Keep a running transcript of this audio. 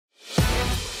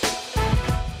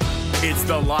It's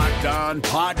the Locked On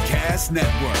Podcast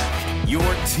Network, your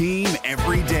team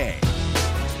every day.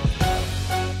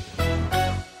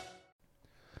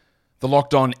 The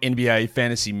Locked On NBA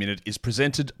Fantasy Minute is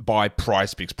presented by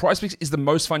PrizePicks. PrizePicks is the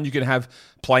most fun you can have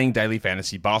playing daily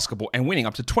fantasy basketball and winning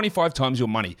up to 25 times your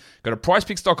money. Go to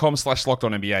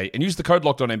prizepicks.com/LockedOnNBA and use the code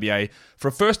LockedOnNBA for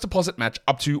a first deposit match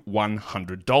up to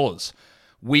 $100.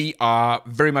 We are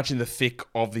very much in the thick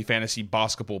of the fantasy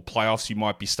basketball playoffs. You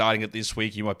might be starting it this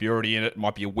week. You might be already in it. It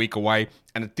might be a week away.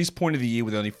 And at this point of the year,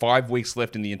 with only 5 weeks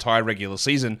left in the entire regular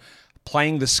season,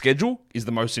 playing the schedule is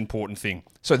the most important thing.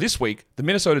 So this week, the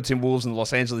Minnesota Timberwolves and the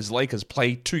Los Angeles Lakers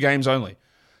play 2 games only.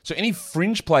 So any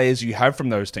fringe players you have from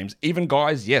those teams, even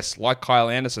guys, yes, like Kyle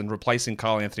Anderson replacing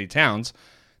Karl Anthony Towns,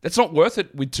 that's not worth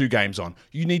it with 2 games on.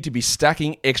 You need to be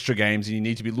stacking extra games, and you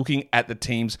need to be looking at the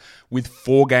teams with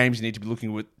 4 games. You need to be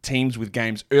looking at teams with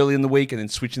games early in the week and then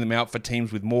switching them out for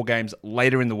teams with more games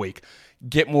later in the week.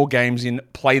 Get more games in,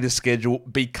 play the schedule,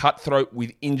 be cutthroat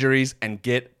with injuries, and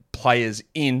get players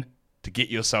in to get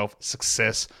yourself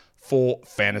success for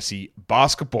fantasy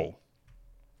basketball.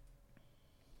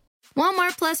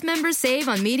 Walmart Plus members save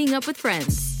on meeting up with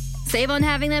friends. Save on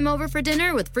having them over for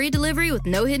dinner with free delivery with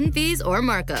no hidden fees or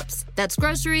markups. That's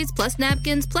groceries, plus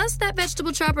napkins, plus that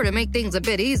vegetable chopper to make things a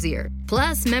bit easier.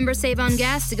 Plus, members save on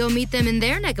gas to go meet them in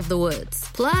their neck of the woods.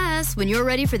 Plus, when you're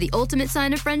ready for the ultimate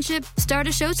sign of friendship, start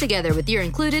a show together with your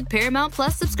included Paramount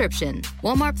Plus subscription.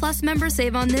 Walmart Plus members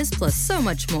save on this plus so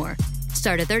much more.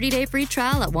 Start a 30-day free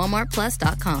trial at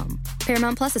walmartplus.com.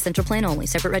 Paramount Plus Essential Plan only.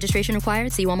 Separate registration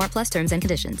required. See Walmart Plus terms and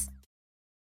conditions.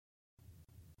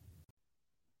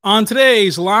 On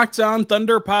today's Locked On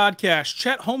Thunder podcast,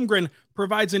 Chet Holmgren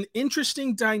provides an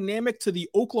interesting dynamic to the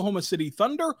Oklahoma City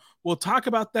Thunder. We'll talk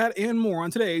about that and more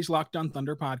on today's Locked On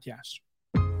Thunder podcast.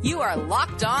 You are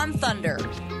Locked On Thunder,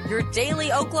 your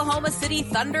daily Oklahoma City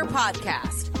Thunder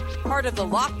podcast. Part of the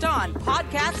Locked On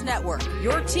Podcast Network,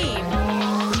 your team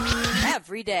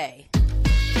every day.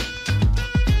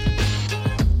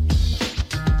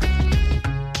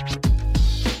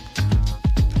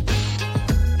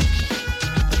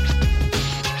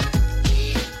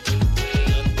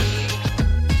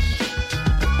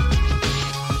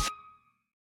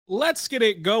 Let's get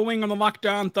it going on the Locked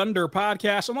On Thunder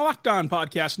podcast on the Locked On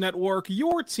Podcast Network,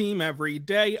 your team every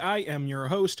day. I am your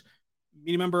host,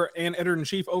 media member and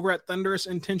editor-in-chief over at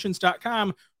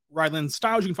thunderousintentions.com, Rylan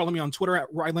Styles. You can follow me on Twitter at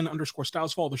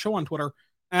Rylan_Styles. Follow the show on Twitter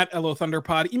at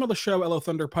LOThunderPod. Email the show,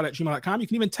 LOThunderPod@gmail.com. You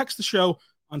can even text the show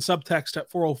on subtext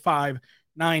at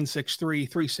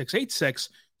 405-963-3686.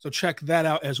 So check that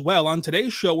out as well. On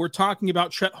today's show, we're talking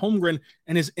about Chet Holmgren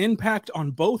and his impact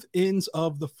on both ends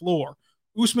of the floor.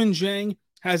 Ousmane Dieng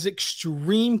has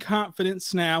extreme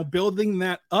confidence now. Building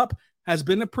that up has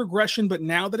been a progression, but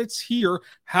now that it's here,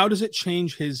 how does it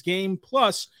change his game?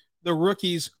 Plus, the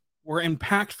rookies were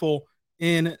impactful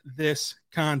in this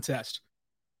contest.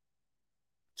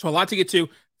 So a lot to get to.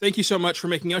 Thank you so much for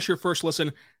making us your first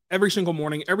listen every single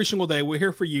morning, every single day. We're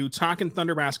here for you, talking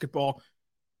Thunder basketball.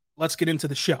 Let's get into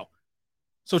the show.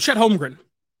 So Chet Holmgren,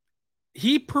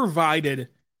 he provided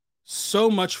so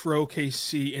much for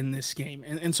OKC in this game.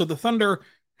 And so the Thunder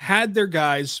had their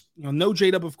guys, no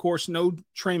J-Dub, of course, no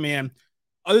Trey Mann.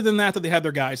 Other than that they had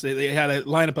their guys. They had a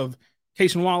lineup of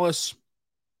Cason Wallace,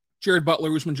 Jared Butler,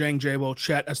 Ousmane Dieng, J-Will,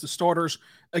 Chet as the starters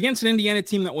against an Indiana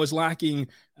team that was lacking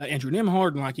Andrew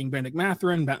Nembhard, lacking Bennedict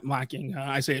Mathurin, lacking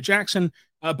Isaiah Jackson,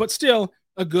 but still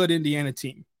a good Indiana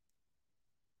team.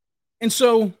 And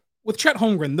so with Chet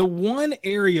Holmgren, the one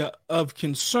area of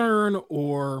concern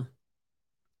or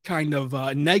kind of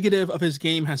negative of his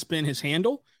game has been his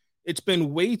handle. It's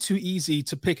been way too easy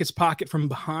to pick his pocket from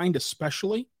behind,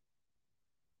 especially.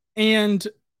 And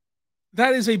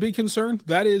that is a big concern.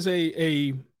 That is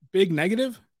a big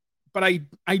negative. But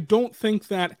I don't think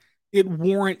that it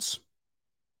warrants,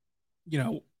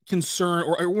 concern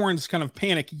or it warrants kind of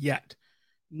panic yet.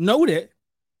 Note it,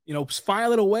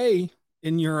 file it away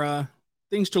in your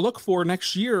things to look for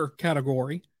next year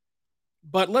category.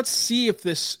 But let's see if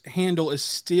this handle is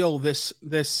still this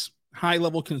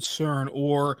high-level concern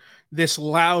or this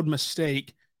loud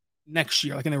mistake next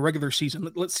year, like in the regular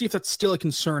season. Let's see if that's still a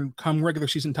concern come regular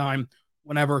season time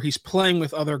whenever he's playing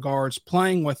with other guards,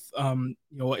 playing with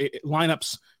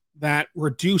lineups that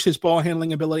reduce his ball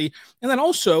handling ability, and then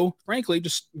also, frankly,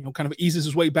 just kind of eases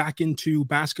his way back into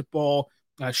basketball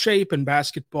shape and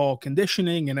basketball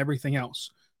conditioning and everything else.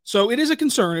 So it is a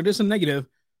concern. It is a negative,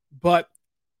 but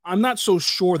I'm not so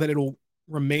sure that it'll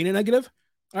remain a negative.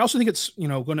 I also think it's,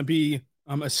 going to be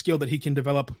a skill that he can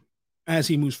develop as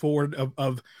he moves forward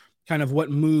of kind of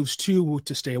what moves to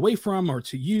stay away from or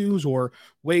to use or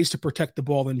ways to protect the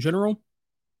ball in general.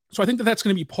 So I think that that's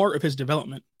going to be part of his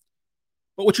development.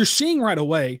 But what you're seeing right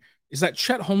away is that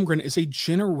Chet Holmgren is a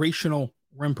generational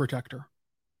rim protector.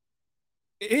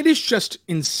 It is just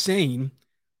insane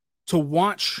to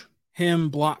watch him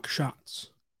block shots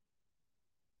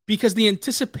because the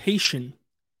anticipation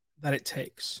that it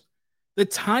takes, the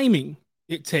timing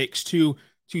it takes to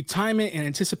time it and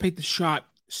anticipate the shot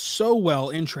so well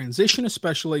in transition,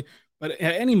 especially, but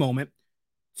at any moment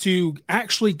to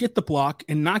actually get the block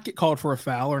and not get called for a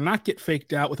foul or not get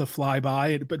faked out with a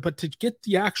flyby, but to get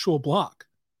the actual block.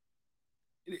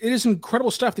 It is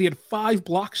incredible stuff. He had 5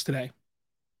 blocks today.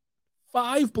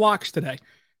 5 blocks today.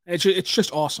 It's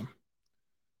just awesome.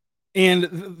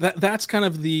 And that's kind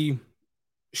of the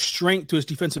strength to his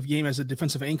defensive game as a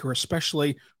defensive anchor,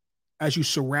 especially as you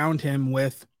surround him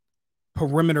with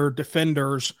perimeter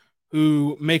defenders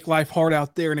who make life hard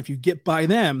out there. And if you get by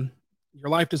them, your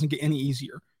life doesn't get any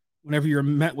easier whenever you're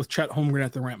met with Chet Holmgren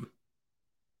at the rim.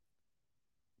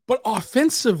 But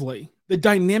offensively, the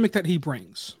dynamic that he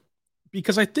brings,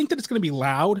 because I think that it's going to be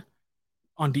loud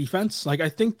on defense. Like, I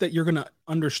think that you're going to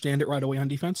understand it right away on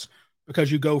defense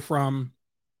because you go from,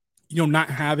 not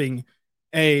having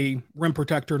a rim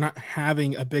protector, not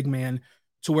having a big man,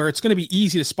 to where it's going to be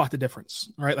easy to spot the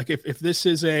difference, right? Like if this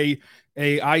is a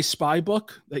I Spy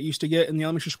book that you used to get in the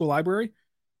elementary school library,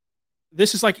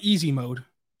 this is like easy mode.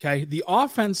 Okay. The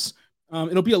offense,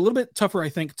 it'll be a little bit tougher, I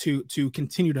think, to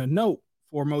continue to note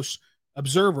for most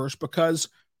observers because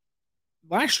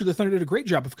last year the Thunder did a great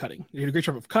job of cutting. They did a great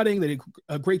job of cutting. They did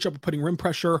a great job of putting rim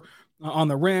pressure on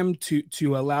the rim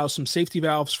to allow some safety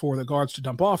valves for the guards to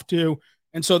dump off to.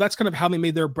 And so that's kind of how they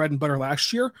made their bread and butter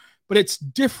last year. But it's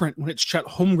different when it's Chet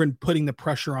Holmgren putting the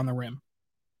pressure on the rim.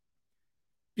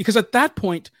 Because at that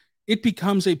point, it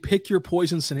becomes a pick your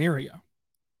poison scenario.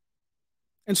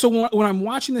 And so when I'm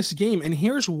watching this game, and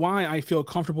here's why I feel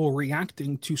comfortable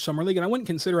reacting to Summer League, and I wouldn't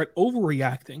consider it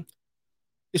overreacting,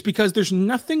 is because there's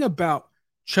nothing about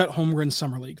Chet Holmgren's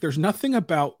Summer League. There's nothing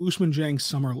about Ousmane Dieng's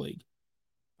Summer League.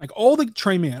 Like all the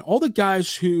Trey Mann, all the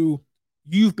guys who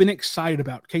you've been excited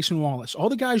about, Cason Wallace, all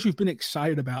the guys you've been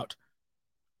excited about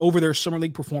over their Summer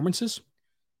League performances,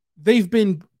 they've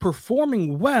been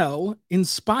performing well in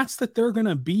spots that they're going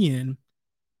to be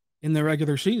in the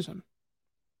regular season.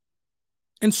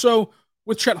 And so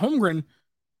with Chet Holmgren,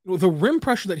 the rim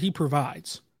pressure that he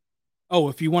provides,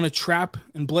 if you want to trap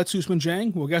and blitz Ousmane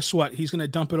Dieng, well, guess what? He's going to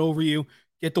dump it over you,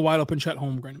 get the wide open Chet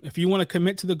Holmgren. If you want to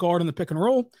commit to the guard in the pick and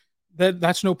roll,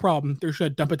 that's no problem. They're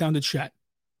going to dump it down to Chet.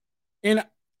 And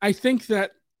I think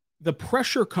that the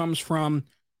pressure comes from,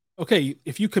 okay,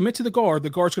 if you commit to the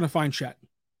guard's going to find Chet.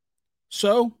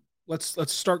 So let's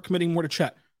start committing more to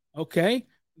Chet. Okay,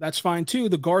 that's fine too.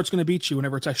 The guard's going to beat you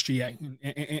whenever it's SGA,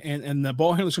 and the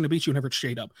ball handler's going to beat you whenever it's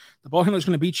shade up. The ball handler's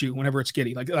going to beat you whenever it's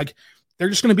Giddey. Like they're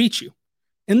just going to beat you.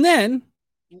 And then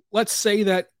let's say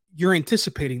that you're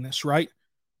anticipating this, right?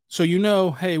 So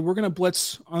hey, we're going to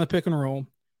blitz on the pick and roll.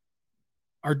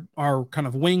 Our kind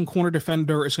of wing corner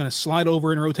defender is going to slide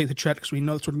over and rotate the Chet because we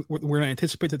know we're going to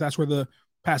anticipate that's where the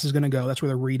pass is going to go. That's where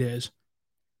the read is.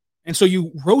 And so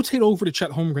you rotate over to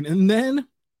Chet Holmgren, and then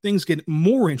things get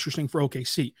more interesting for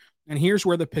OKC. And here's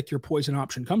where the pick your poison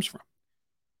option comes from.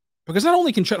 Because not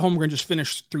only can Chet Holmgren just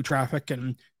finish through traffic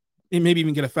and maybe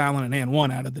even get a foul and an and one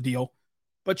out of the deal,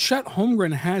 but Chet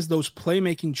Holmgren has those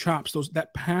playmaking chops,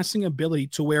 that passing ability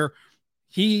to where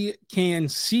he can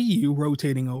see you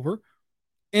rotating over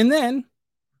and then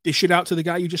dish it out to the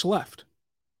guy you just left.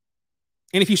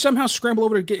 And if you somehow scramble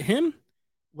over to get him,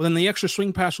 well, then the extra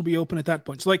swing pass will be open at that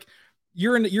point. So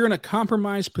you're in a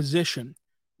compromised position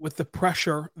with the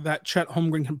pressure that Chet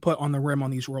Holmgren can put on the rim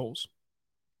on these rolls.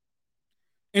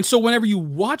 And so whenever you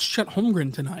watch Chet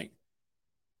Holmgren tonight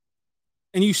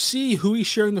and you see who he's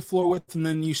sharing the floor with, and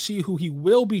then you see who he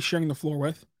will be sharing the floor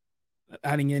with,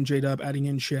 adding in J-Dub, adding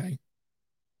in Shea,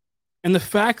 and the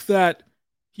fact that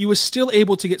he was still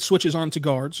able to get switches onto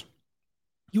guards,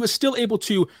 he was still able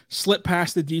to slip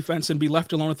past the defense and be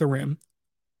left alone at the rim,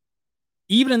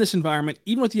 even in this environment,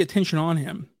 even with the attention on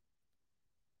him,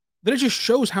 that it just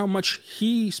shows how much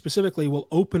he specifically will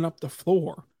open up the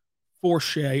floor for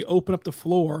Shea, open up the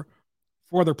floor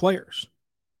for other players.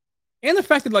 And the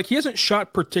fact that he hasn't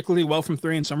shot particularly well from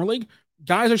three in Summer League,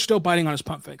 guys are still biting on his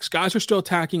pump fakes. Guys are still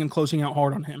attacking and closing out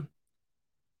hard on him,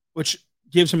 which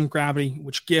gives him gravity,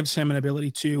 which gives him an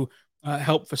ability to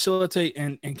help facilitate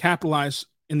and capitalize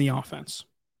in the offense.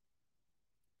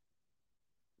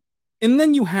 And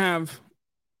then you have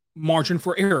margin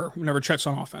for error whenever Chet's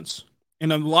on offense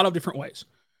in a lot of different ways.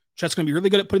 Chet's going to be really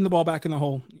good at putting the ball back in the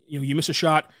hole. You miss a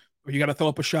shot, or you got to throw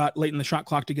up a shot late in the shot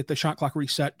clock to get the shot clock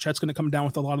reset. Chet's going to come down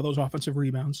with a lot of those offensive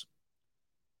rebounds.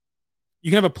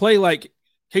 You can have a play like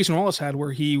Cason Wallace had,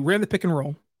 where he ran the pick and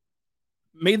roll,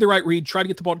 made the right read, tried to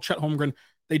get the ball to Chet Holmgren.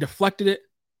 They deflected it.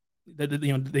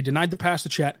 They denied the pass to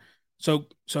Chet. So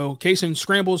Cason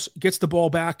scrambles, gets the ball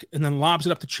back, and then lobs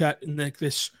it up to Chet in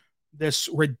this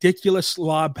ridiculous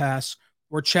lob pass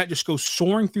where Chet just goes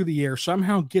soaring through the air,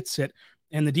 somehow gets it,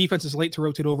 and the defense is late to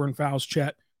rotate over and fouls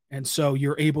Chet. And so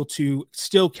you're able to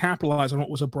still capitalize on what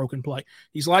was a broken play.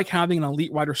 He's like having an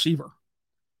elite wide receiver.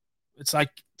 It's like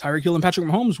Tyreek Hill and Patrick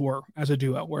Mahomes were as a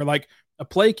duo, where like a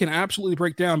play can absolutely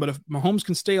break down, but if Mahomes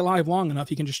can stay alive long enough,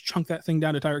 he can just chunk that thing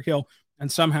down to Tyreek Hill,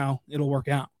 and somehow it'll work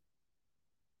out.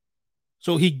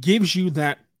 So he gives you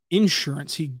that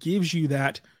insurance. He gives you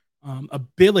that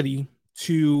ability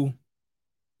to,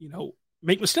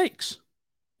 make mistakes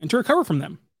and to recover from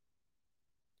them.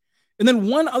 And then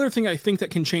one other thing I think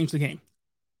that can change the game.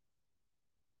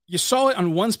 You saw it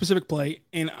on one specific play,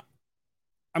 and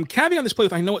I'm caveating this play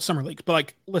with I know it's Summer League, but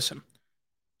like, listen.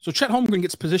 So Chet Holmgren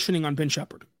gets positioning on Ben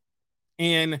Shepherd.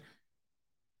 And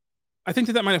I think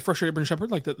that might have frustrated Ben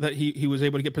Shepherd, like that he was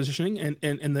able to get positioning,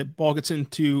 and the ball gets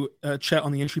into Chet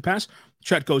on the entry pass.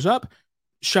 Chet goes up.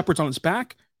 Shepherd's on his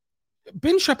back.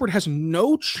 Ben Shepherd has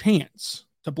no chance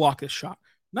to block this shot.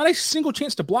 Not a single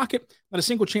chance to block it. Not a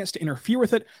single chance to interfere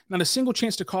with it. Not a single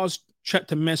chance to cause Chet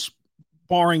to miss,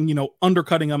 barring,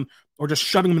 undercutting him or just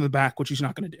shoving him in the back, which he's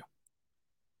not going to do.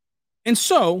 And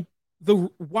so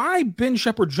why Ben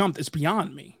Shepherd jumped is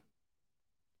beyond me.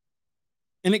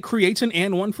 And it creates an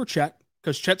and one for Chet,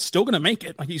 because Chet's still going to make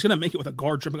it. Like, he's going to make it with a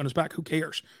guard jumping on his back. Who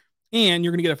cares? And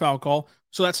you're going to get a foul call.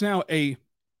 So that's now a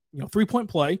 3-point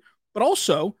play. But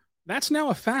also, that's now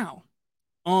a foul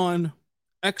on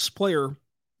X player,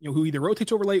 who either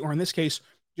rotates over late or in this case,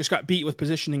 just got beat with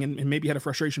positioning and maybe had a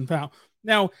frustration foul.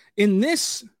 Now, in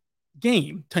this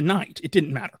game tonight, it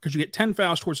didn't matter because you get 10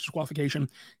 fouls towards disqualification.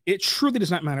 It truly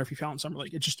does not matter if you foul in Summer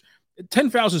League. 10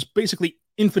 fouls is basically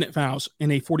infinite fouls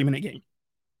in a 40-minute game.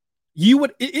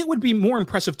 It would be more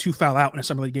impressive to foul out in a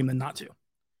Summer League game than not to.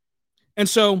 And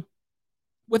so,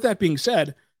 with that being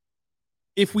said,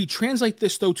 if we translate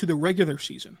this, though, to the regular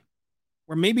season,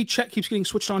 where maybe Chet keeps getting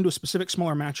switched on to a specific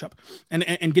smaller matchup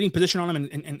and getting position on him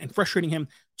and frustrating him,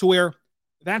 to where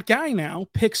that guy now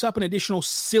picks up an additional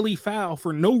silly foul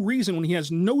for no reason when he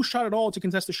has no shot at all to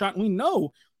contest the shot, and we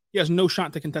know he has no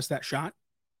shot to contest that shot,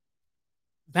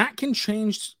 that can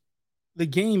change the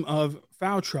game of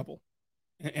foul trouble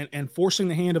and forcing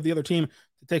the hand of the other team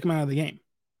to take him out of the game.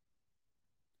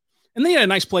 And then he had a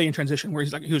nice play in transition where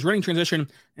he was running transition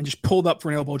and just pulled up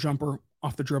for an elbow jumper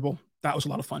off the dribble. That was a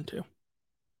lot of fun too.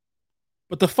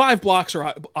 But the 5 blocks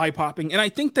are eye-popping. And I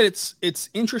think that it's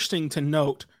interesting to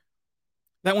note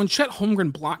that when Chet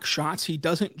Holmgren blocks shots, he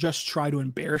doesn't just try to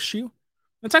embarrass you.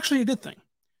 That's actually a good thing.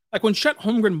 Like, when Chet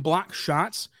Holmgren blocks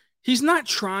shots, he's not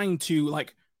trying to,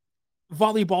 like,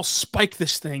 volleyball spike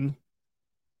this thing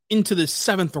into the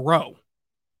 7th row.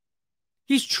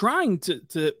 He's trying to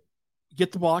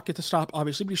get the block, get the stop,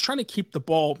 obviously, but he's trying to keep the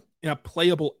ball in a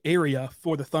playable area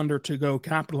for the Thunder to go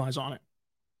capitalize on it,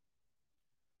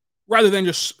 rather than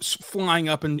just flying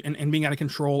up and being out of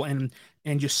control and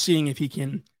just seeing if he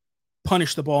can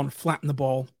punish the ball and flatten the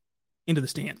ball into the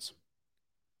stands.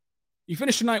 You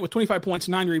finished tonight with 25 points,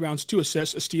 9 rebounds, 2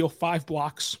 assists, a steal, 5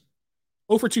 blocks,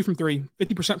 0 for 2 from 3,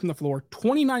 50% from the floor,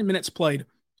 29 minutes played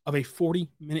of a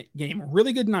 40-minute game. A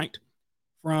really good night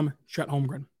from Chet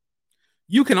Holmgren.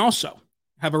 You can also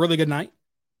have a really good night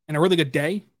and a really good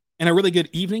day and a really good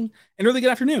evening and a really good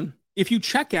afternoon if you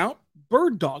check out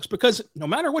Bird Dogs, because no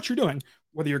matter what you're doing,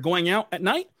 whether you're going out at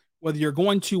night, whether you're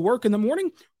going to work in the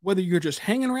morning, whether you're just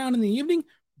hanging around in the evening,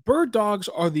 Bird Dogs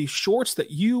are the shorts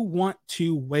that you want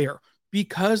to wear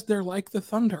because they're like the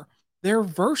Thunder. They're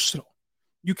versatile.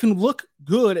 You can look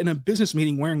good in a business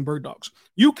meeting wearing Bird Dogs.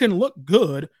 You can look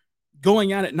good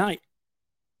going out at night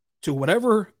to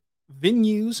whatever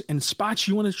venues and spots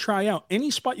you want to try out.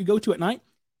 Any spot you go to at night,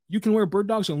 you can wear Bird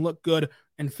Dogs and look good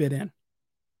and fit in.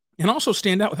 And also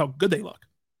stand out with how good they look.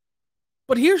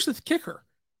 But here's the kicker.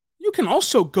 You can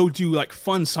also go do like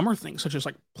fun summer things, such as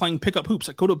like playing pickup hoops.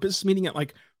 Like, go to a business meeting at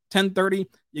like 10:30.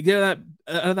 You get out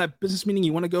of that business meeting,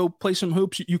 you want to go play some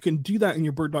hoops. You can do that in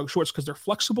your Bird Dog shorts because they're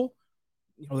flexible,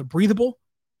 they're breathable,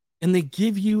 and they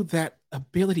give you that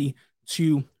ability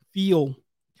to feel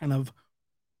kind of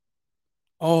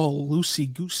all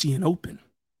loosey-goosey and open.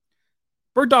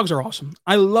 Bird Dogs are awesome.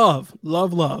 I love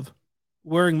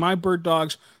wearing my Bird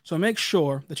Dogs. So make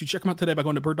sure that you check them out today by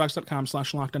going to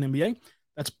birddogs.com/LockedOnNBA.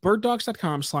 That's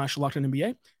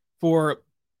birddogs.com/LockedOnNBA. For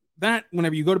that,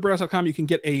 whenever you go to birddogs.com, you can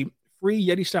get a free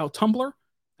Yeti-style tumbler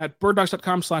at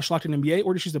birddogs.com/LockedOnNBA,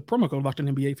 or just use the promo code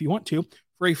LockedOnNBA if you want to,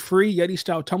 for a free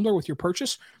Yeti-style tumbler with your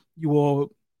purchase. You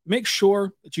will make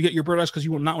sure that you get your bird dogs because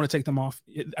you will not want to take them off.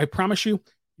 I promise you,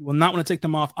 you will not want to take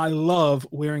them off. I love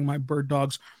wearing my bird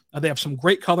dogs. They have some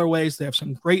great colorways. They have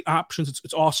some great options.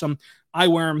 It's awesome. I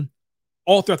wear them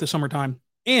all throughout the summertime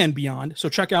and beyond. So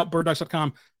check out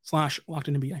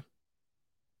birddogs.com/LockedInNBA.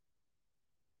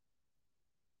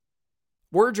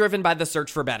 We're driven by the search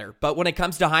for better, but when it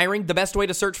comes to hiring, the best way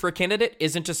to search for a candidate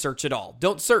isn't to search at all.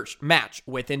 Don't search, match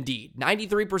with Indeed.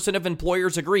 93% of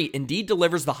employers agree Indeed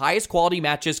delivers the highest quality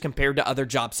matches compared to other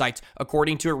job sites,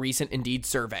 according to a recent Indeed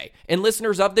survey. And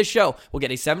listeners of this show will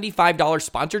get a $75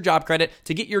 sponsored job credit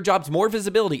to get your jobs more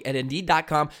visibility at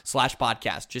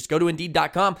Indeed.com/podcast. Just go to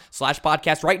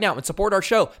Indeed.com/podcast right now and support our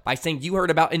show by saying you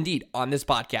heard about Indeed on this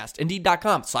podcast.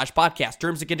 Indeed.com/podcast.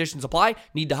 Terms and conditions apply.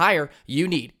 Need to hire? You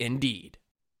need Indeed.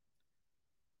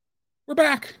 We're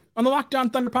back on the Locked On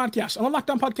Thunder podcast, on the Locked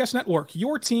On Podcast Network,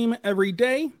 your team every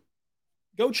day.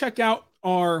 Go check out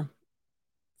our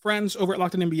friends over at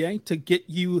Locked On NBA to get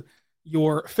you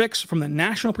your fix from the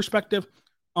national perspective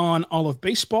on all of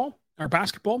baseball, or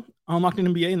basketball, on Locked On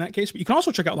NBA in that case. But you can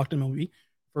also check out Locked On MLB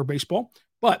for baseball.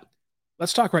 But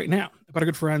let's talk right now about our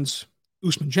good friends,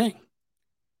 Ousmane Dieng.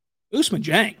 Ousmane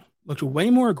Dieng looked way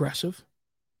more aggressive,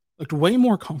 looked way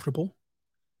more comfortable.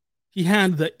 He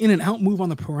had the in and out move on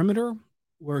the perimeter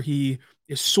where he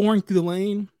is soaring through the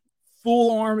lane,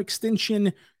 full arm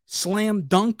extension, slam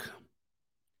dunk.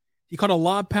 He caught a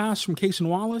lob pass from Cason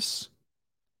Wallace.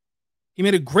 He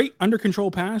made a great under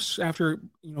control pass after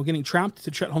getting trapped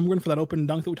to Chet Holmgren for that open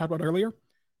dunk that we talked about earlier.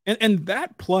 And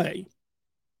that play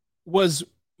was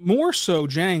more so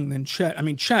Dieng than Chet. I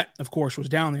mean, Chet, of course, was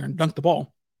down there and dunked the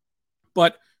ball.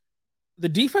 But the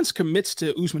defense commits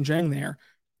to Ousmane Dieng there.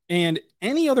 And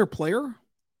any other player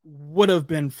would have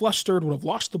been flustered, would have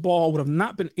lost the ball, would have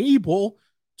not been able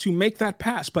to make that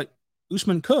pass. But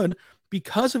Ousmane could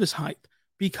because of his height,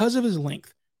 because of his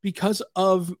length, because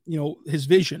of his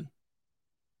vision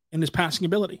and his passing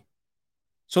ability.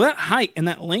 So that height and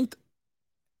that length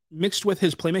mixed with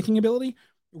his playmaking ability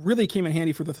really came in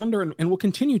handy for the Thunder and will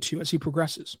continue to as he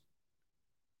progresses.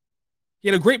 He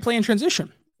had a great play in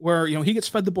transition where he gets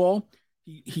fed the ball.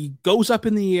 He goes up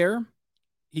in the air.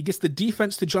 He gets the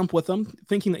defense to jump with him,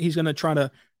 thinking that he's going to try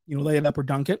to, lay it up or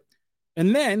dunk it.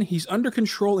 And then he's under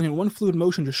control and in one fluid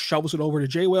motion just shovels it over to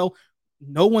J-Will.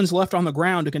 No one's left on the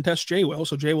ground to contest J-Will,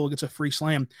 so J-Will gets a free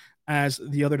slam as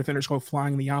the other defenders go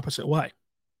flying the opposite way.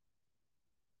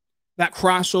 That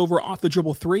crossover off the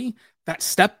dribble three, that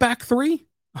step back three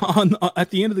at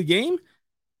the end of the game,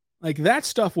 like that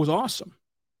stuff was awesome.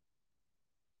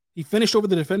 He finished over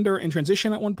the defender in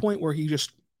transition at one point where he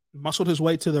just muscled his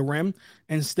way to the rim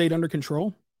and stayed under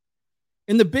control.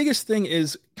 And the biggest thing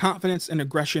is confidence and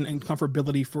aggression and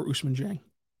comfortability for Ousmane Dieng.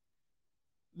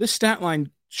 This stat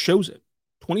line shows it.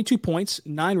 22 points,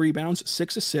 9 rebounds,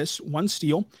 6 assists, 1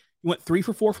 steal. He went 3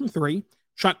 for 4 from 3,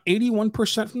 shot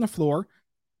 81% from the floor,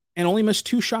 and only missed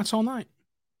 2 shots all night.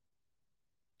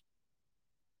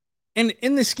 And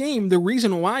in this game, the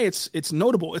reason why it's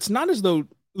notable, it's not as though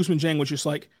Ousmane Dieng was just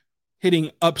like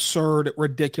hitting absurd,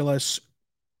 ridiculous,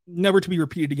 never to be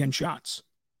repeated again shots.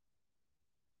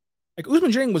 Like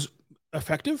Ousmane Dieng was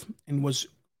effective and was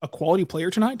a quality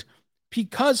player tonight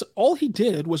because all he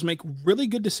did was make really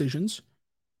good decisions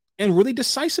and really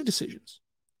decisive decisions.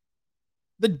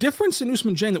 The difference in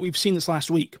Ousmane Dieng that we've seen this last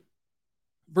week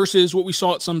versus what we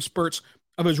saw at some spurts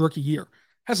of his rookie year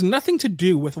has nothing to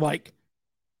do with like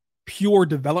pure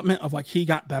development of like he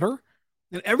got better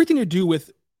and everything to do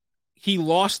with he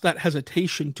lost that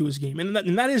hesitation to his game. And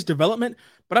that is development,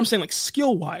 but I'm saying like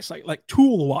skill-wise, like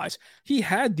tool-wise, he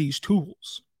had these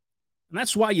tools. And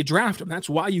that's why you draft him. That's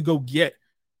why you go get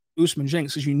Ousmane Dieng,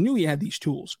 because you knew he had these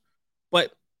tools.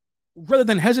 But rather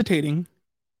than hesitating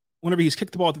whenever he's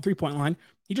kicked the ball at the three-point line,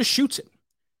 he just shoots it.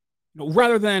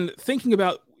 Rather than thinking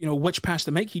about which pass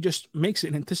to make, he just makes it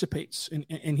and anticipates.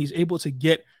 And he's able to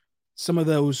get some of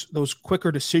those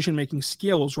quicker decision-making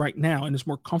skills right now and is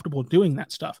more comfortable doing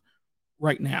that stuff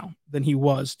right now than he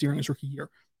was during his rookie year.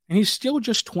 And he's still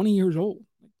just 20 years old.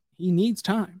 He needs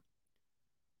time.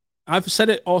 I've said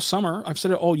it all summer. I've said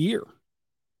it all year.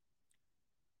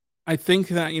 I think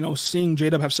that, seeing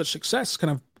J-Dub have such success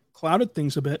kind of clouded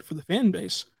things a bit for the fan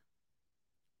base.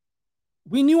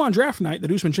 We knew on draft night that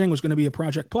Ousmane Dieng was going to be a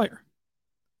project player.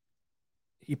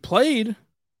 He played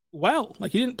well.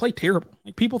 Like, he didn't play terrible.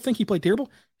 Like, people think he played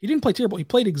terrible. He didn't play terrible. He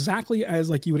played exactly as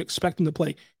like you would expect him to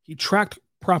play. He tracked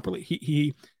properly.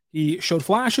 He showed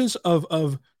flashes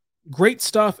of great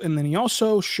stuff, and then he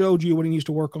also showed you what he needs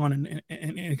to work on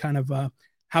and kind of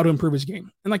how to improve his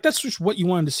game. And like that's just what you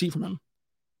wanted to see from him.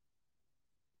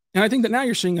 And I think that now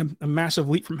you're seeing a massive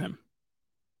leap from him.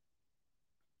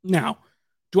 Now,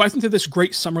 Do I think that this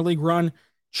great summer league run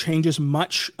changes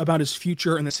much about his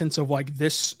future in the sense of like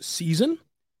this season?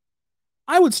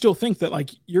 I would still think that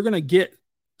like you're going to get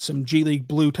some G League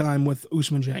blue time with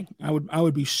Ousmane Dieng. I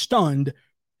would be stunned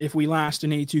if we last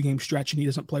an 82 game stretch and he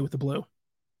doesn't play with the blue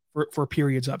for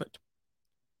periods of it.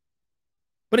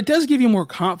 But it does give you more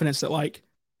confidence that like,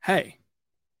 hey,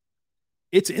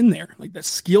 it's in there. Like the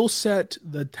skill set,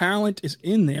 the talent is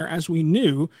in there as we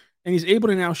knew, and he's able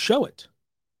to now show it.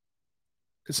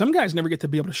 Because some guys never get to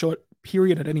be able to show it,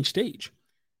 period, at any stage.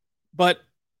 But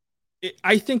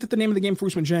I think that the name of the game for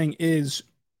Ousmane Dieng is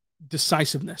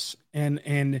decisiveness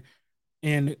and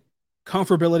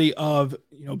comfortability of,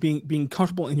 you know, being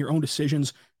comfortable in your own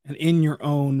decisions and in your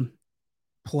own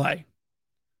play.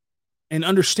 And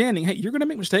understanding, hey, you're going to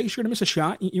make mistakes, you're going to miss a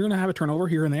shot, you're going to have a turnover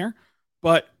here and there.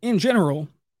 But in general,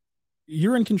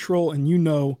 you're in control and you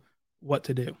know what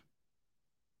to do.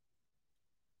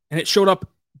 And it showed up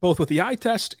both with the eye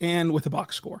test and with the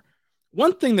box score.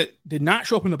 One thing that did not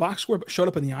show up in the box score but showed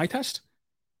up in the eye test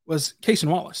was Cason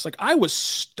Wallace. Like, I was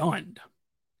stunned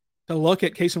to look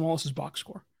at Cason Wallace's box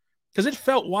score because it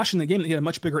felt watching the game that he had a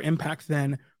much bigger impact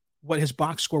than what his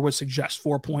box score would suggest.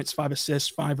 4 points, 5 assists,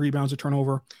 5 rebounds, a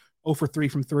turnover, 0 for 3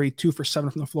 from 3, 2 for 7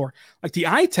 from the floor. Like, the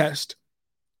eye test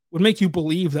would make you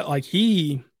believe that like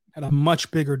he had a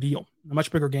much bigger deal, a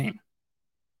much bigger game.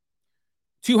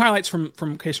 2 highlights from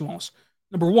Cason Wallace.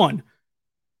 Number 1,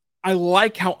 I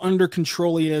like how under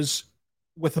control he is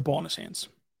with the ball in his hands.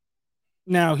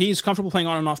 Now, he's comfortable playing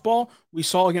on and off ball. We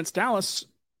saw against Dallas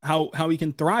how he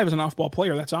can thrive as an off-ball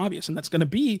player. That's obvious, and that's going to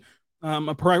be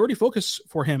a priority focus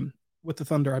for him with the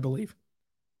Thunder, I believe.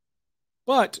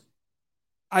 But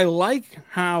I like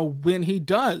how when he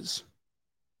does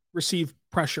receive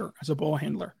pressure as a ball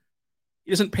handler,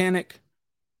 he doesn't panic.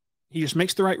 He just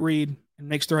makes the right read and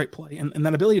makes the right play. And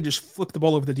that ability to just flip the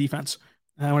ball over the defense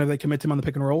whenever they commit to him on the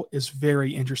pick and roll is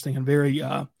very interesting and very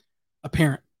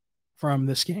apparent from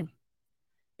this game.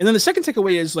 And then the second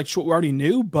takeaway is like what we already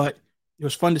knew, but it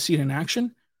was fun to see it in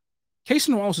action.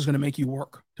 Cason Wallace is going to make you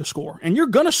work to score. And you're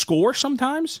going to score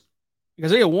sometimes.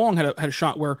 Because Isaiah Wong had a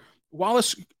shot where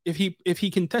Wallace, if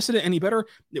he contested it any better,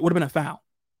 it would have been a foul.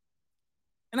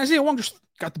 And Isaiah Wong just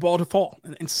got the ball to fall.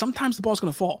 And sometimes the ball's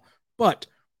going to fall. But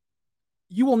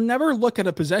you will never look at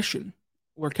a possession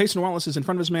where Cason Wallace is in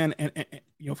front of his man and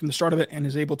you know, from the start of it and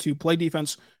is able to play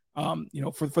defense you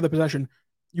know, for the possession.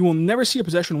 You will never see a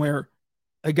possession where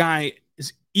a guy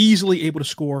is easily able to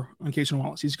score on Cason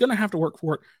Wallace. He's going to have to work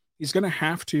for it. He's going to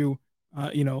have to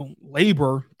you know,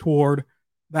 labor toward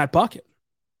that bucket.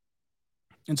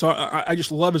 And so I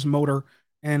just love his motor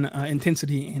and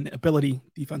intensity and ability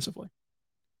defensively.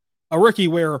 A rookie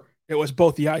where it was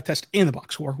both the eye test and the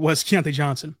box score was Keontae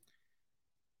Johnson.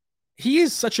 He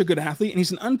is such a good athlete, and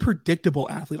he's an unpredictable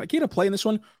athlete. Like, he had a play in this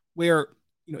one where,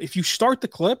 you know, if you start the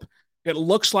clip, it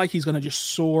looks like he's going to just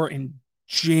soar and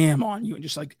jam on you and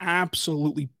just like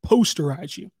absolutely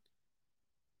posterize you.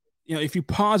 You know, if you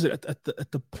pause it at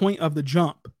the point of the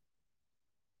jump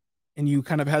and you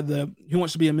kind of had the Who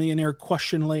Wants to Be a Millionaire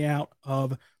question layout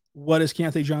of what does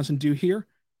Keontae Johnson do here,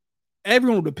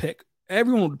 everyone would pick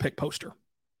poster.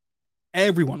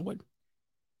 Everyone would.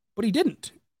 But he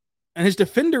didn't. And his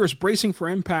defender is bracing for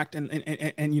impact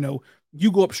and you know, you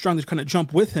go up strong to kind of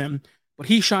jump with him, but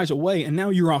he shies away and now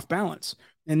you're off balance.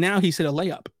 And now he's hit a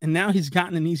layup and now he's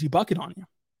gotten an easy bucket on you.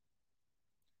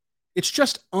 It's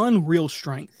just unreal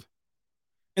strength.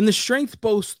 And the strength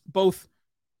both,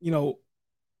 you know,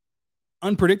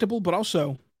 unpredictable, but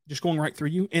also just going right through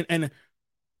you and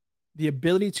the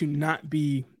ability to not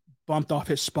be bumped off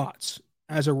his spots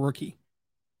as a rookie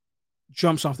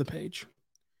jumps off the page.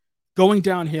 Going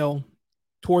downhill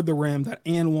toward the rim, that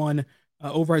and one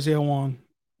over Isaiah Wong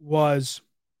was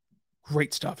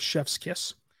great stuff. Chef's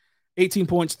kiss. 18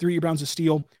 points, 3 rebounds, a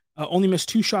steal. Only missed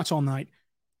 2 shots all night.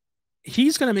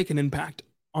 He's going to make an impact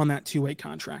on that 2-way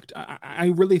contract. I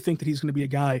really think that he's going to be a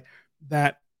guy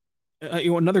that,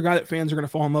 you know, another guy that fans are going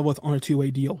to fall in love with on a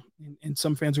 2-way deal. And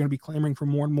some fans are going to be clamoring for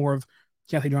more and more of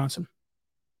Keontae Johnson.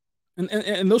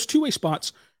 And those 2-way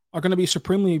spots are going to be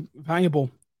supremely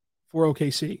valuable for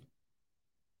OKC.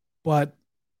 But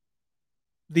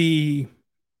the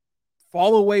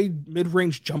fall away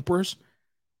mid-range jumpers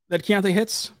that Keontae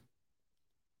hits,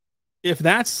 if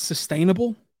that's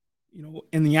sustainable, you know,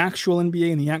 in the actual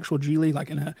NBA, in the actual G League, like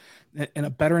in a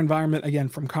better environment, again,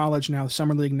 from college now,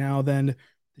 Summer League now, then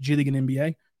the G League and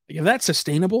NBA, if that's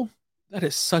sustainable, that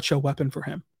is such a weapon for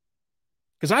him.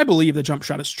 Because I believe the jump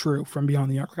shot is true from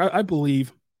beyond the arc. I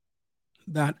believe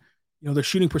that, you know, the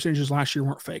shooting percentages last year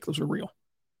weren't fake; those were real.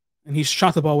 And he's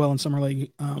shot the ball well in Summer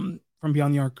League from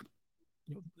beyond the arc,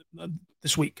 you know,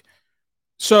 this week.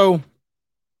 So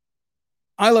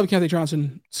I love Keontae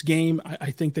Johnson's game.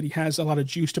 I think that he has a lot of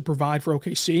juice to provide for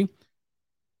OKC.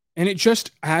 And it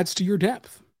just adds to your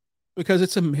depth because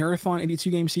it's a marathon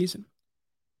 82-game season.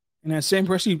 And as Sam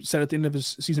Presti said at the end of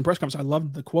his season press conference, I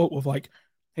loved the quote of like,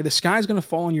 hey, the sky's going to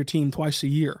fall on your team twice a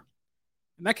year.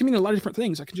 And that can mean a lot of different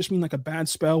things. That can just mean like a bad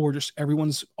spell where just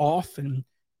everyone's off and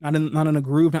not in a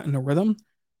groove, not in a rhythm.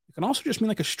 It can also just mean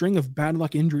like a string of bad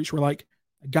luck injuries where like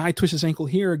a guy twists his ankle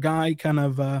here, a guy kind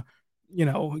of,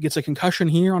 gets a concussion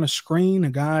here on a screen, a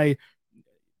guy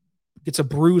gets a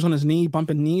bruise on his knee,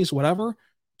 bumping knees, whatever,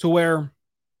 to where,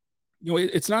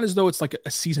 it's not as though it's like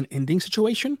a season ending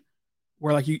situation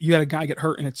where like you had a guy get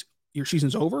hurt and your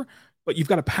season's over, but you've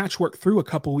got to patchwork through a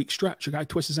couple week stretch. A guy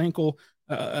twists his ankle,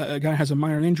 a guy has a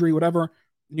minor injury, whatever.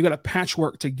 And you got to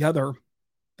patchwork together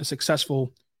a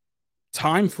successful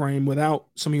time frame without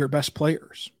some of your best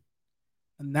players.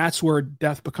 And that's where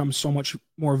depth becomes so much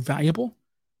more valuable.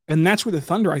 And that's where the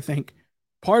Thunder, I think,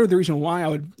 part of the reason why I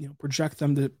would project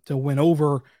them to win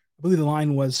over, I believe the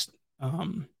line was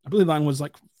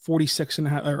like 46 and a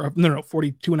half, or no,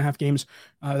 42 and a half games.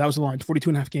 That was the line, 42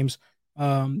 and a half games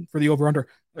for the over under.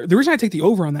 The reason I take the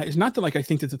over on that is not that like I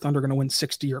think that the Thunder are going to win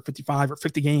 60 or 55 or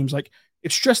 50 games. Like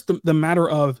it's just the matter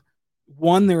of,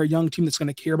 one, they're a young team that's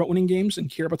going to care about winning games and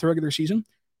care about the regular season.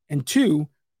 And two,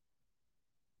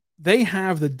 they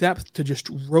have the depth to just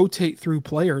rotate through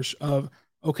players of,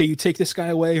 okay, you take this guy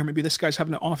away, or maybe this guy's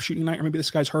having an off shooting night, or maybe this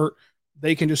guy's hurt.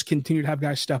 They can just continue to have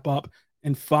guys step up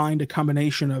and find a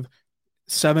combination of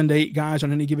 7 to 8 guys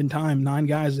on any given time, 9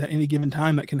 guys at any given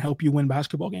time that can help you win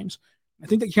basketball games. I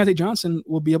think that Keontae Johnson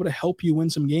will be able to help you win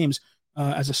some games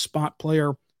as a spot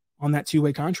player on that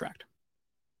 2-way contract.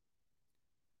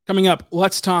 Coming up,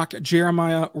 let's talk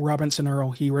Jeremiah Robinson Earl.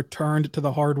 He returned to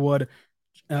the hardwood.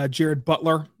 Jared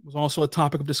Butler was also a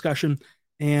topic of discussion,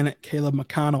 and Caleb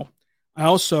McConnell. I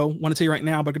also want to tell you right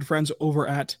now, my good friends over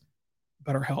at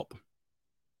BetterHelp.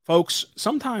 Folks,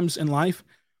 sometimes in life,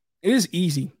 it is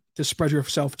easy to spread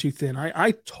yourself too thin.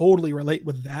 I totally relate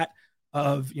with that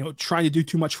of, trying to do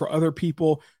too much for other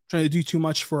people, trying to do too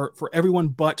much for everyone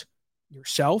but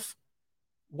yourself.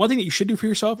 One thing that you should do for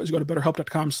yourself is go to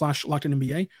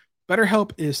betterhelp.com/LockedOnNBA.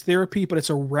 BetterHelp is therapy, but it's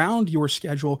around your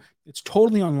schedule. It's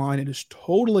totally online. It is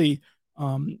totally,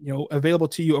 available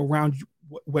to you around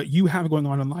what you have going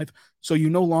on in life. So you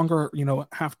no longer,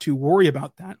 have to worry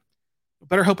about that.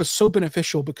 BetterHelp is so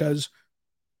beneficial because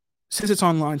since it's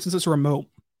online, since it's remote,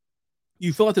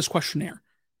 you fill out this questionnaire,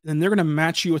 then they're going to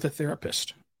match you with a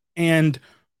therapist. And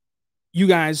you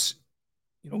guys,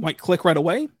 might click right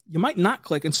away. You might not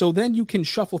click. And so then you can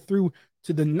shuffle through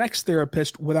to the next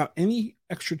therapist without any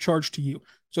extra charge to you.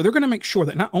 So they're going to make sure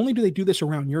that not only do they do this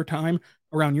around your time,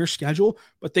 around your schedule,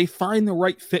 but they find the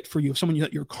right fit for you, someone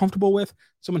that you're comfortable with,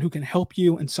 someone who can help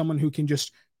you, and someone who can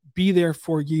just be there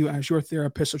for you as your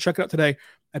therapist. So check it out today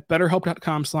at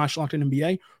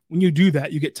betterhelp.com/LockedOnNBA. When you do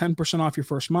that, you get 10% off your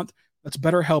first month. That's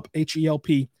BetterHelp,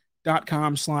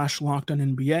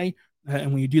 HELP.com/LockedOnNBA.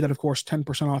 And when you do that, of course,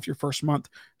 10% off your first month.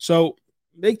 So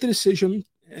make the decision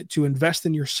to invest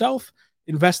in yourself,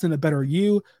 invest in a better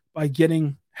you by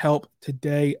getting help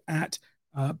today at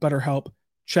BetterHelp.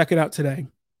 Check it out today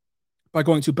by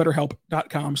going to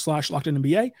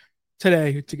betterhelp.com/LockedOnNBA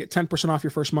today to get 10% off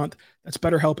your first month. That's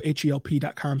BetterHelp,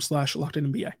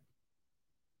 HELP.com/LockedOnNBA.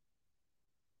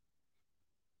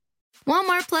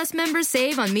 Walmart Plus members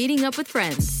save on meeting up with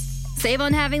friends. Save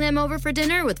on having them over for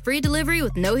dinner with free delivery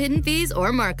with no hidden fees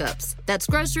or markups. That's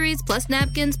groceries plus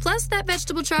napkins plus that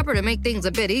vegetable chopper to make things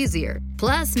a bit easier.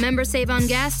 Plus, members save on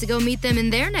gas to go meet them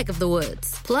in their neck of the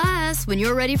woods. Plus, when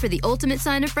you're ready for the ultimate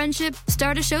sign of friendship,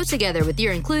 start a show together with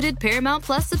your included Paramount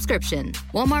Plus subscription.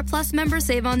 Walmart Plus members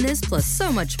save on this plus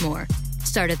so much more.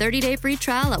 Start a 30-day free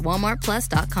trial at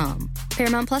walmartplus.com.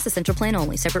 Paramount Plus Essential Plan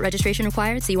only. Separate registration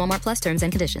required. See Walmart Plus terms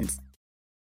and conditions.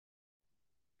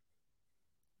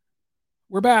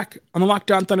 We're back on the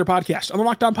Locked On Thunder podcast, on the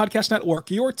Locked On Podcast Network,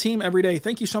 your team every day.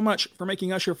 Thank you so much for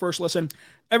making us your first listen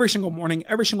every single morning,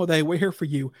 every single day. We're here for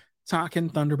you, talking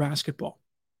Thunder basketball.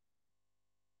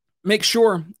 Make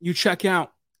sure you check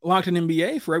out Locked On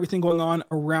NBA for everything going on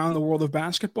around the world of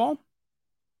basketball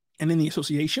and in the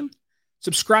association.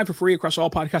 Subscribe for free across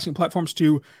all podcasting platforms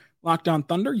to Locked On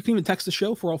Thunder. You can even text the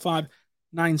show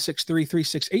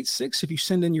 405-963-3686 if you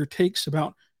send in your takes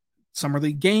about summer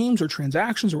league games or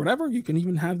transactions or whatever. You can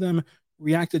even have them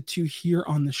reacted to here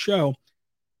on the show.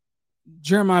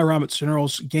 Jeremiah Robinson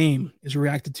Earl's game is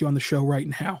reacted to on the show right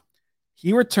now.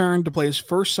 He returned to play his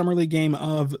first summer league game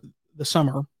of the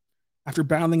summer after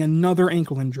battling another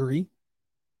ankle injury.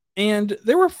 And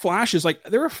there were flashes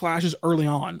early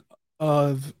on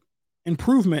of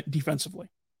improvement defensively.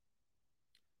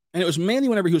 And it was mainly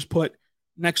whenever he was put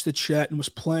next to Chet and was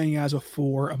playing as a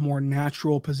 4, a more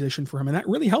natural position for him. And that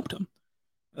really helped him.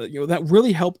 That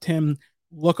really helped him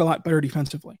look a lot better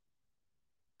defensively.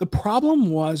 The problem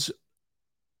was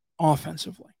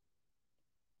offensively.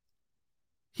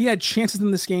 He had chances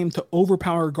in this game to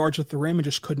overpower guards at the rim and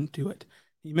just couldn't do it.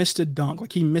 He missed a dunk,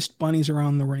 like he missed bunnies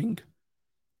around the ring.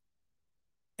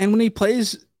 And when he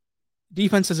plays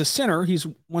defense as a center, he's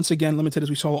once again limited, as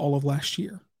we saw all of last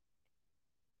year.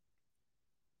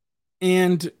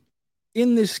 And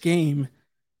in this game,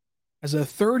 as a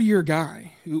third-year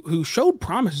guy who showed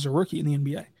promise as a rookie in the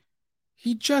NBA,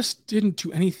 he just didn't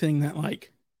do anything that,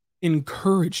 like,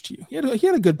 encouraged you. He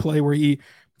had a good play where he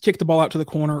kicked the ball out to the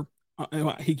corner.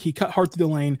 He cut hard through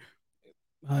the lane.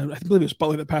 I believe it was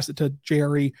Butler that passed it to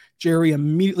JRE. JRE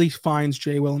immediately finds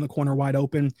Jay Will in the corner wide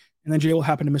open, and then Jay Will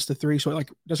happened to miss the 3, so it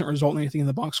doesn't result in anything in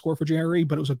the box score for JRE,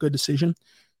 but it was a good decision.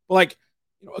 But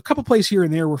a couple plays here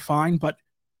and there were fine, but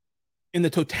in the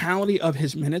totality of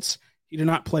his minutes, he did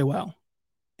not play well.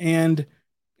 And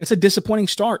it's a disappointing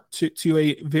start to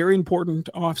a very important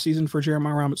offseason for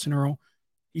Jeremiah Robinson-Earl.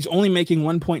 He's only making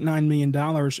 $1.9 million.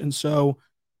 And so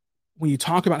when you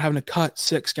talk about having to cut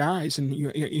 6 guys and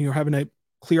you're having to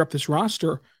clear up this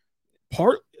roster,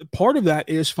 part of that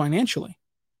is financially.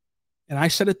 And I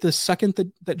said it the second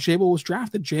that Jay Will was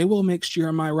drafted. Jay Will makes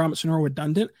Jeremiah Robinson-Earl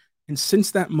redundant. And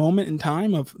since that moment in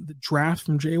time of the draft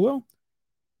from Jay Will,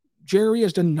 Jerry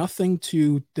has done nothing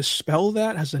to dispel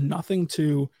that, has done nothing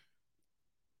to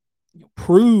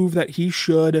prove that he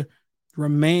should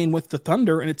remain with the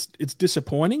Thunder, and it's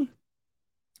disappointing.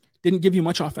 Didn't give you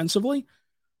much offensively,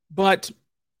 but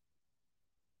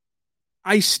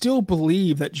I still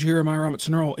believe that Jeremiah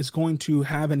Robinson-Earl is going to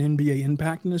have an NBA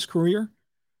impact in his career.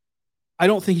 I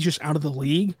don't think he's just out of the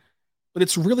league, but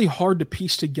it's really hard to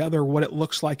piece together what it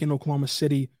looks like in Oklahoma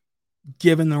City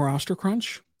given the roster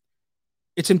crunch.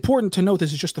 It's important to note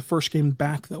this is just the first game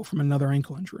back, though, from another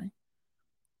ankle injury.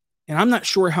 And I'm not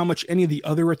sure how much any of the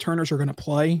other returners are going to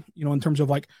play, in terms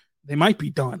of they might be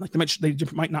done. Like they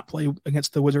might not play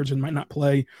against the Wizards and might not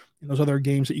play in those other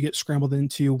games that you get scrambled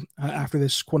into after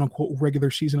this quote unquote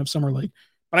regular season of Summer League.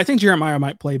 But I think Jeremiah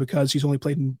might play because he's only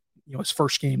played in his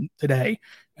first game today,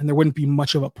 and there wouldn't be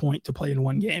much of a point to play in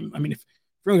one game. I mean, if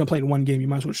you're only going to play in one game, you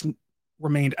might as well just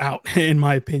remained out, in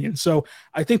my opinion. So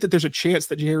I think that there's a chance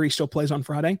that Jerry still plays on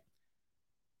Friday.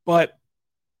 But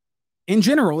in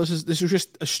general, this is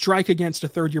just a strike against a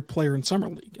third-year player in Summer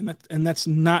League. And that's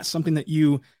not something that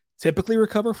you typically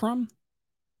recover from.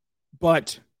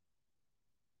 But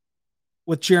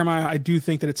with Jeremiah, I do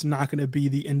think that it's not going to be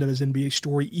the end of his NBA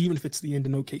story, even if it's the end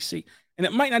in OKC. And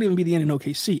it might not even be the end in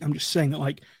OKC. I'm just saying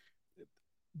that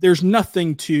there's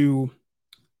nothing to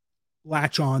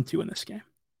latch on to in this game.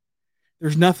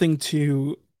 There's nothing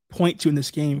to point to in this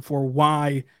game for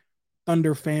why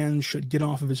Thunder fans should get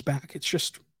off of his back. It's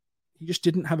just, he just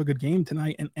didn't have a good game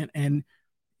tonight. And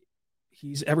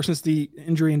he's, ever since the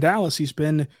injury in Dallas, he's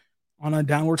been on a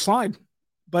downward slide,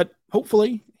 but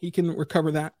hopefully he can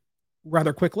recover that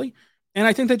rather quickly. And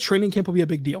I think that training camp will be a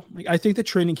big deal. I think that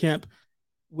training camp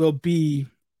will be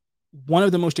one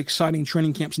of the most exciting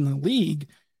training camps in the league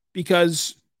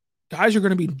because guys are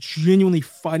going to be genuinely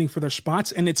fighting for their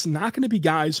spots, and it's not going to be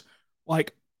guys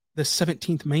like the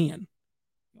 17th man.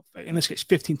 In this case,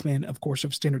 15th man, of course,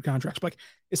 of standard contracts. But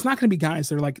it's not going to be guys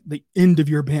that are like the end of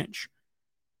your bench.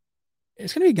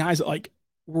 It's going to be guys that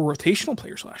were rotational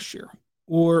players last year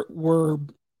or were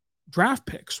draft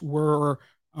picks, were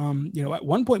at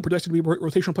one point projected to be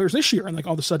rotational players this year, and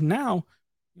all of a sudden now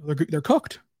they're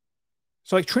cooked.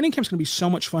 So training camp's going to be so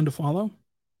much fun to follow.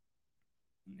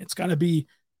 It's got to be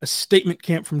a statement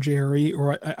camp from JRE,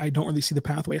 or I don't really see the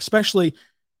pathway. Especially,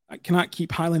 I cannot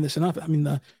keep highlighting this enough. I mean,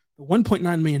 the $1.9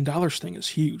 million thing is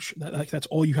huge. That's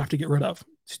all you have to get rid of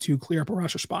to clear up a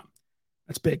roster spot.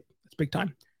 That's big. That's big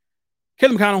time.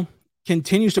 Caleb McConnell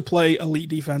continues to play elite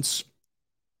defense.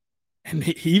 And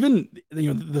he even,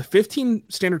 the 15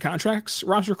 standard contracts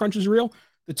roster crunch is real.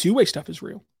 The two-way stuff is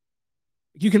real.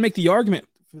 You can make the argument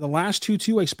for the last two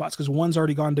two-way spots because one's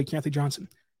already gone to Anthony Johnson.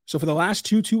 So for the last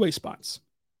two two-way spots,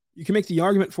 you can make the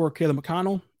argument for Caleb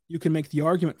McConnell. You can make the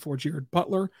argument for Jared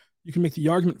Butler. You can make the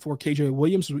argument for KJ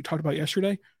Williams, as we talked about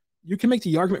yesterday. You can make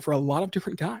the argument for a lot of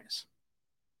different guys.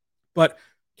 But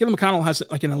Caleb McConnell has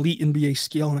an elite NBA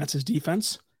skill, and that's his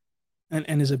defense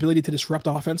and his ability to disrupt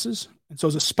offenses. And so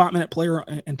as a spot minute player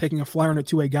and taking a flyer on a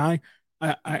two-way guy,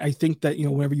 I think that,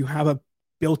 whenever you have a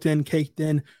built-in,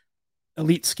 caked-in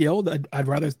elite skill, I'd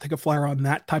rather take a flyer on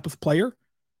that type of player.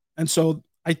 And so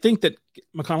I think that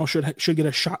McConnell should get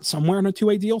a shot somewhere in a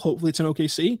two-way deal. Hopefully it's an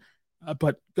OKC.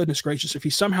 But goodness gracious, if he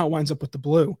somehow winds up with the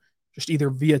blue, just either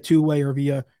via two-way or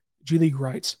via G League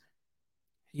rights,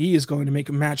 he is going to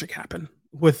make magic happen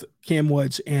with Cam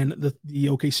Woods and the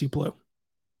OKC Blue.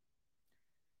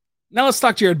 Now let's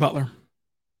talk Jared Butler.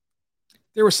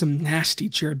 There was some nasty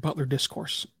Jared Butler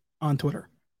discourse on Twitter.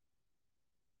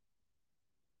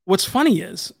 What's funny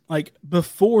is, like,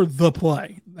 before the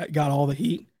play that got all the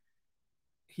heat,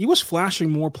 he was flashing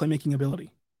more playmaking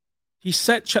ability. He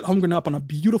set Chet Holmgren up on a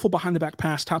beautiful behind-the-back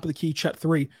pass, top of the key, Chet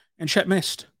 3, and Chet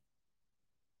missed.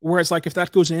 Whereas, like, if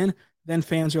that goes in, then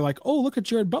fans are like, oh, look at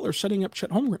Jared Butler setting up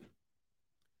Chet Holmgren.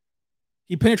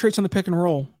 He penetrates on the pick and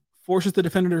roll, forces the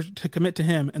defender to commit to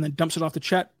him, and then dumps it off to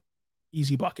Chet.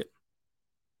 Easy bucket.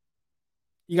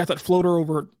 You got that floater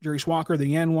over Jarius Walker,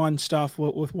 the N1 stuff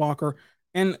with Walker.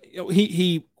 And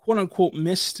he quote-unquote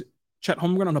missed Chet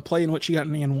Holmgren on a play in which he got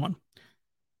an N1.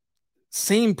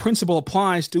 Same principle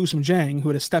applies to Ousmane Dieng, who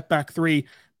had a step-back 3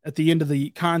 at the end of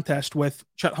the contest with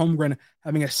Chet Holmgren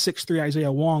having a 6'3"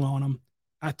 Isaiah Wong on him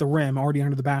at the rim, already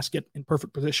under the basket, in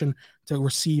perfect position to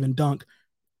receive and dunk.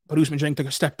 But Ousmane Dieng took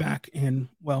a step back, and,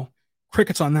 well,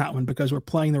 crickets on that one because we're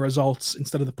playing the results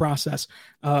instead of the process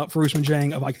for Ousmane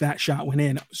Dieng of, like, that shot went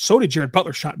in. So did Jared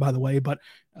Butler's shot, by the way, but,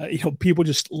 people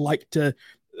just like to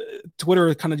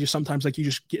Twitter kind of just sometimes, like, you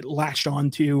just get latched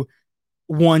on to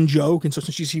one joke. And so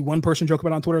since you see one person joke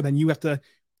about it on Twitter, then you have to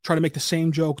try to make the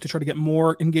same joke to try to get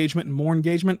more engagement and more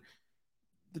engagement.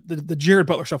 The Jared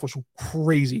Butler stuff was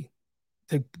crazy.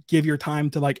 To give your time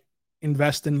to, like,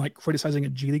 invest in, like, criticizing a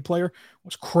G League player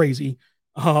was crazy.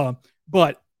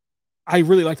 But I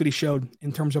really liked what he showed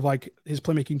in terms of, like, his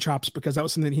playmaking chops, because that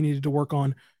was something that he needed to work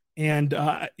on. And,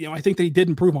 I think that he did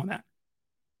improve on that.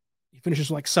 He finishes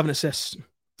with, like, 7 assists.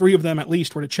 3 of them at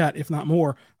least were to Chet, if not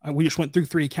more. We just went through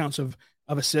 3 accounts of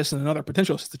assists and another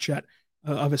potential assist to Chet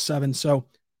of his 7. So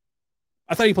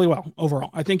I thought he played well overall.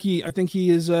 I think he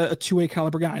is a 2A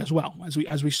caliber guy as well,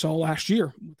 as we saw last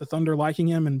year with the Thunder liking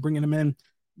him and bringing him in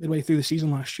midway through the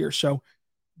season last year. So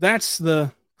that's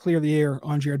the clear the air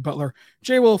on Jared Butler.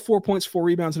 J. Will, 4 points, 4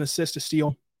 rebounds, and assist, a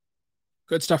steal.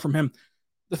 Good stuff from him.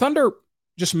 The Thunder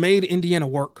just made Indiana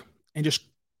work and just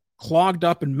clogged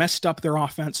up and messed up their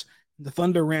offense. The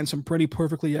Thunder ran some pretty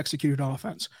perfectly executed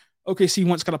offense. OKC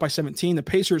once got up by 17. The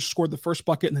Pacers scored the first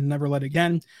bucket and then never led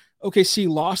again. OKC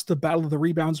lost the battle of the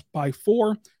rebounds by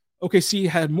 4. OKC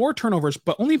had more turnovers,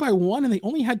 but only by 1, and they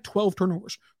only had 12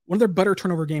 turnovers. One of their better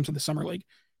turnover games in the Summer League.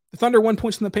 The Thunder won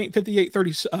points in the paint,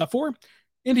 58-34.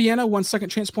 Indiana won second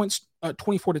chance points,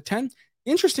 24-10.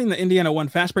 Interesting that Indiana won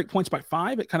fast break points by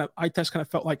 5. Eye test kind of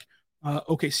felt like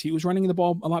OKC was running the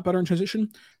ball a lot better in transition.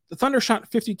 The Thunder shot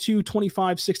 52,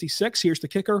 25, 66. Here's the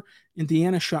kicker.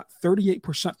 Indiana shot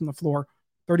 38% from the floor,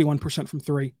 31% from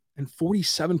 3, and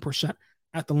 47%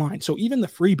 at the line. So even the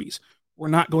freebies were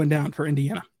not going down for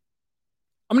Indiana.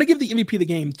 I'm going to give the MVP of the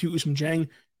game to Ousmane Dieng,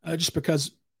 just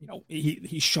because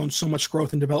he's shown so much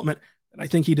growth and development that I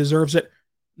think he deserves it.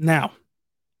 Now,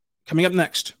 coming up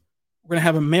next, we're going to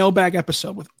have a mailbag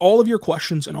episode with all of your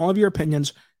questions and all of your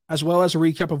opinions, as well as a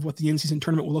recap of what the in-season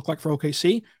tournament will look like for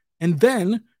OKC. And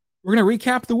then we're going to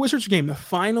recap the Wizards game, the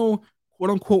final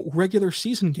quote-unquote regular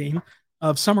season game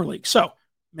of Summer League. So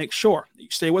make sure that you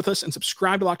stay with us and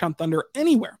subscribe to Locked On Thunder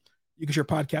anywhere you get your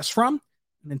podcasts from.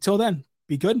 And until then,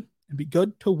 be good and be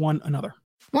good to one another.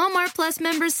 Walmart Plus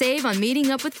members save on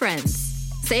meeting up with friends.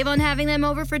 Save on having them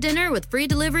over for dinner with free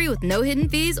delivery with no hidden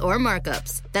fees or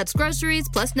markups. That's groceries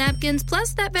plus napkins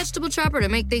plus that vegetable chopper to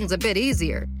make things a bit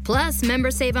easier. Plus,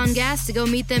 members save on gas to go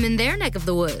meet them in their neck of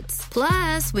the woods.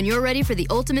 Plus, when you're ready for the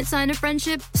ultimate sign of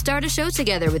friendship, start a show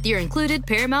together with your included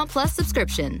Paramount Plus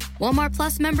subscription. Walmart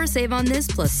Plus members save on this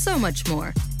plus so much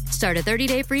more. Start a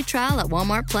 30-day free trial at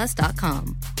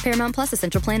walmartplus.com. Paramount Plus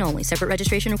Essential Plan only. Separate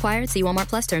registration required. See Walmart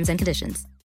Plus terms and conditions.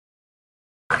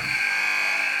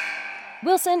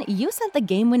 Wilson, you sent the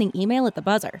game-winning email at the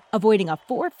buzzer, avoiding a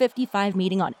 4:55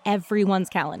 meeting on everyone's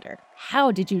calendar.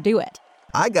 How did you do it?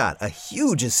 I got a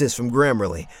huge assist from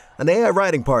Grammarly, an AI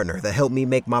writing partner that helped me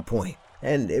make my point.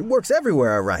 And it works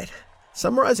everywhere I write.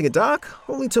 Summarizing a doc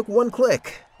only took 1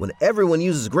 click. When everyone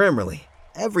uses Grammarly,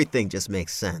 everything just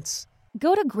makes sense.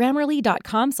 Go to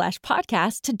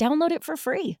Grammarly.com/podcast to download it for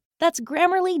free. That's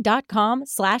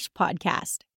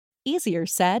Grammarly.com/podcast. Easier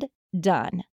said,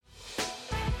 done.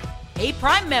 Hey,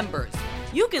 Prime members,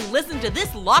 you can listen to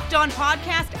this Locked On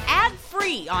podcast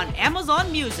ad-free on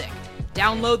Amazon Music.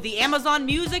 Download the Amazon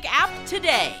Music app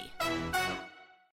today.